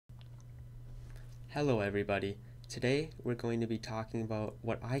Hello everybody. Today we're going to be talking about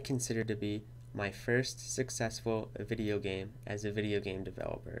what I consider to be my first successful video game as a video game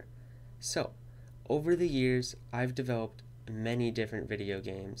developer. So, over the years I've developed many different video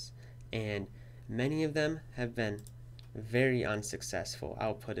games and many of them have been very unsuccessful.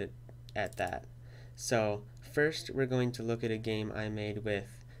 I'll put it at that. So, first we're going to look at a game I made with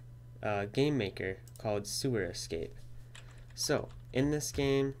a game maker called Sewer Escape. So, in this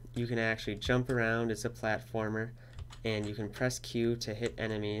game, you can actually jump around as a platformer, and you can press Q to hit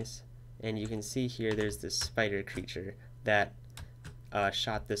enemies, and you can see here there's this spider creature that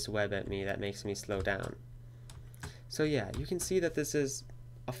shot this web at me that makes me slow down. So yeah, you can see that this is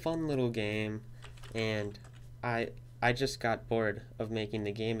a fun little game, and I just got bored of making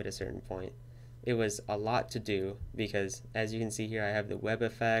the game at a certain point. It was a lot to do because, as you can see here, I have the web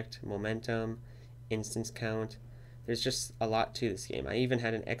effect, momentum, instance count. There's just a lot to this game. I even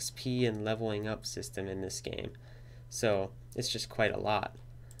had an XP and leveling up system in this game. So it's just quite a lot.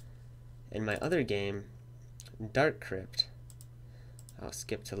 In my other game, Dark Crypt, I'll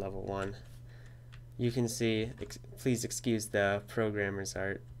skip to level 1. You can see, please excuse the programmer's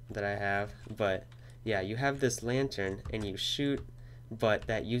art that I have, but yeah, you have this lantern and you shoot, but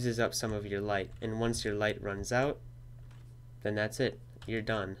that uses up some of your light. And once your light runs out, then that's it. You're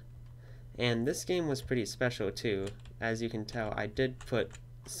done. And this game was pretty special too. As you can tell, I did put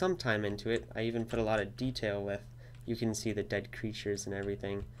some time into it. I even put a lot of detail with, you can see the dead creatures and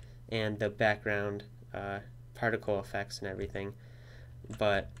everything, and the background particle effects and everything.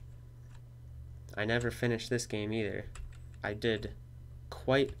 But I never finished this game either. I did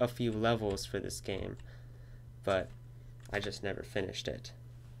quite a few levels for this game, but I just never finished it.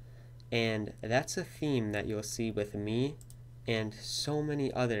 And that's a theme that you'll see with me and so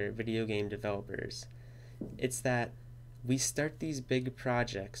many other video game developers. It's that we start these big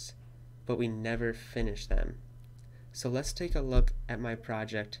projects, but we never finish them. So let's take a look at my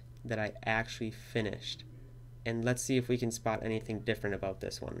project that I actually finished, and let's see if we can spot anything different about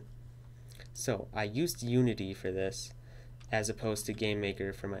this one. So I used Unity for this, as opposed to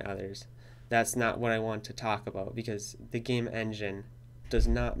GameMaker for my others. That's not what I want to talk about, because the game engine does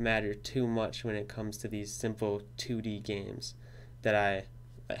not matter too much when it comes to these simple 2D games that I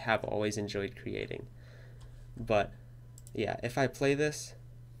have always enjoyed creating. But yeah, if I play this,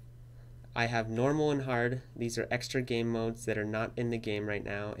 I have normal and hard. These are extra game modes that are not in the game right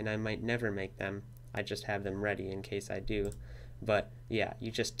now, and I might never make them. I just have them ready in case I do. But yeah, you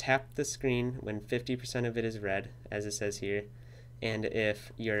just tap the screen when 50% of it is red, as it says here, and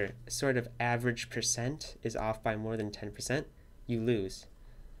if your sort of average percent is off by more than 10%, you lose.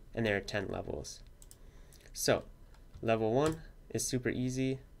 And there are 10 levels. So, level 1 is super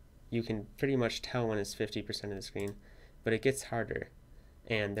easy. You can pretty much tell when it's 50% of the screen, but it gets harder,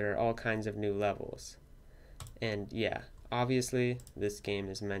 and there are all kinds of new levels. And yeah, obviously this game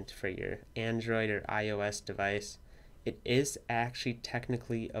is meant for your Android or iOS device. It is actually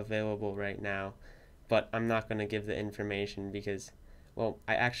technically available right now, but I'm not going to give the information because, well,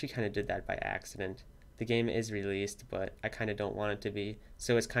 I actually kind of did that by accident. The game is released, but I kind of don't want it to be,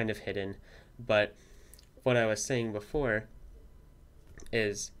 so it's kind of hidden. But what I was saying before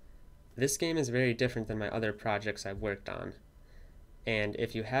is this game is very different than my other projects I've worked on. And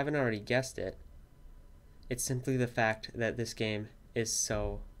if you haven't already guessed it, it's simply the fact that this game is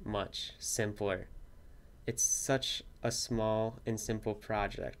so much simpler. It's such a small and simple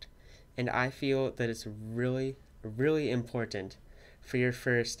project. And I feel that it's really, really important for your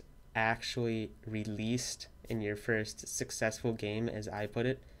first actually released and your first successful game, as I put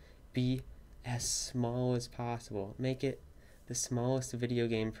it, be as small as possible. Make it the smallest video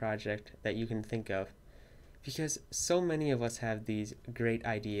game project that you can think of, because so many of us have these great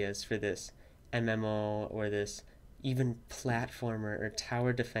ideas for this MMO or this even platformer or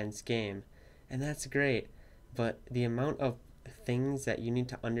tower defense game, and that's great, but the amount of things that you need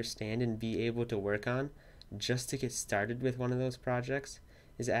to understand and be able to work on just to get started with one of those projects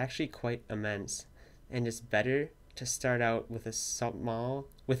is actually quite immense, and it's better to start out with a small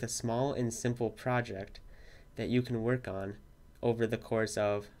and simple project that you can work on over the course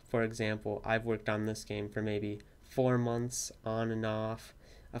of, for example, I've worked on this game for maybe 4 months on and off,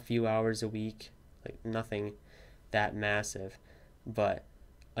 a few hours a week, like nothing that massive. But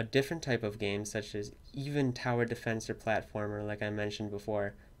a different type of game, such as even tower defense or platformer, like I mentioned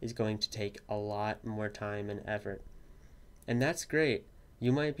before, is going to take a lot more time and effort. And that's great.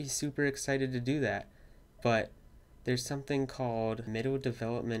 You might be super excited to do that, but there's something called middle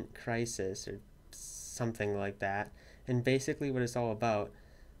development crisis or something like that. And basically what it's all about,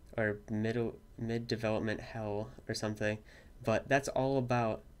 or mid development hell or something, but that's all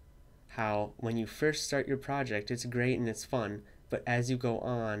about how when you first start your project, it's great and it's fun, but as you go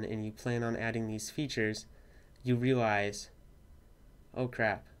on and you plan on adding these features, you realize, oh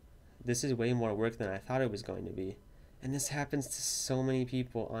crap, this is way more work than I thought it was going to be. And this happens to so many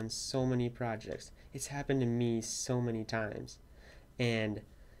people on so many projects. It's happened to me so many times. And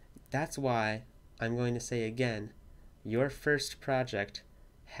that's why I'm going to say again, your first project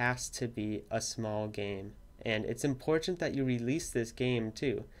has to be a small game. And it's important that you release this game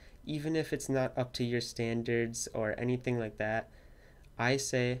too. Even if it's not up to your standards or anything like that, I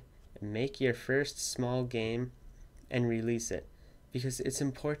say make your first small game and release it, because it's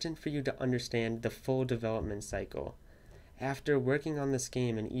important for you to understand the full development cycle. After working on this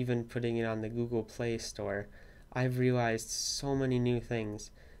game and even putting it on the Google Play Store, I've realized so many new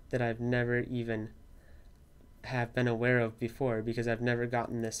things that I've never even have been aware of before, because I've never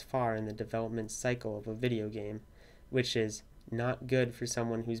gotten this far in the development cycle of a video game, which is not good for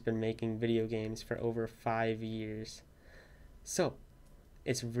someone who's been making video games for over 5 years. So,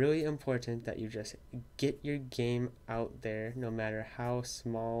 it's really important that you just get your game out there, no matter how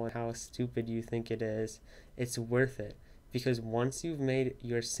small and how stupid you think it is. It's worth it, because once you've made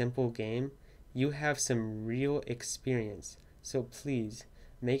your simple game, you have some real experience. So please,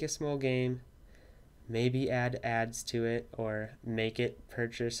 make a small game, maybe add ads to it, or make it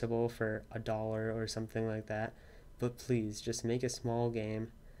purchasable for $1 or something like that. But please, just make a small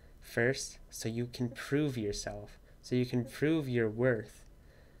game first so you can prove yourself, so you can prove your worth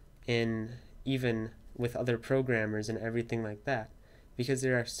in even with other programmers and everything like that, because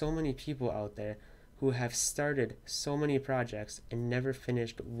there are so many people out there who have started so many projects and never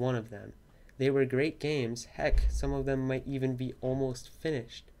finished one of them. They were great games, heck, some of them might even be almost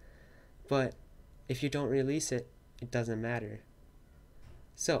finished, but if you don't release it, it doesn't matter.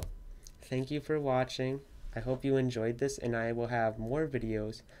 So, thank you for watching. I hope you enjoyed this, and I will have more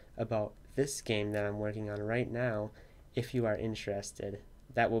videos about this game that I'm working on right now if you are interested.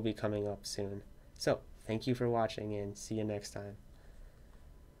 That will be coming up soon. So, thank you for watching and see you next time.